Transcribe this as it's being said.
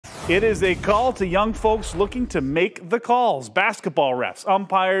It is a call to young folks looking to make the calls. Basketball refs,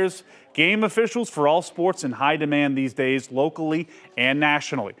 umpires, game officials for all sports in high demand these days, locally and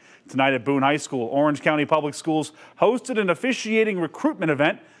nationally. Tonight at Boone High School, Orange County Public Schools hosted an officiating recruitment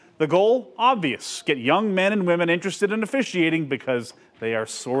event. The goal, obvious: get young men and women interested in officiating because they are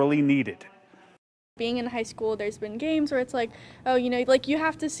sorely needed. Being in high school, there's been games where it's like, oh, like you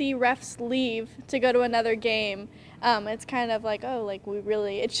have to see refs leave to go to another game. It's kind of like, oh, like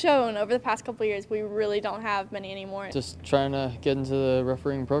it's shown over the past couple of years, we really don't have many anymore. Just trying to get into the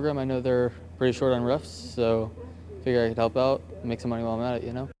refereeing program. I know they're pretty short on refs, so figure I could help out, make some money while I'm at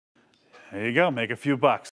it, There you go, make a few bucks.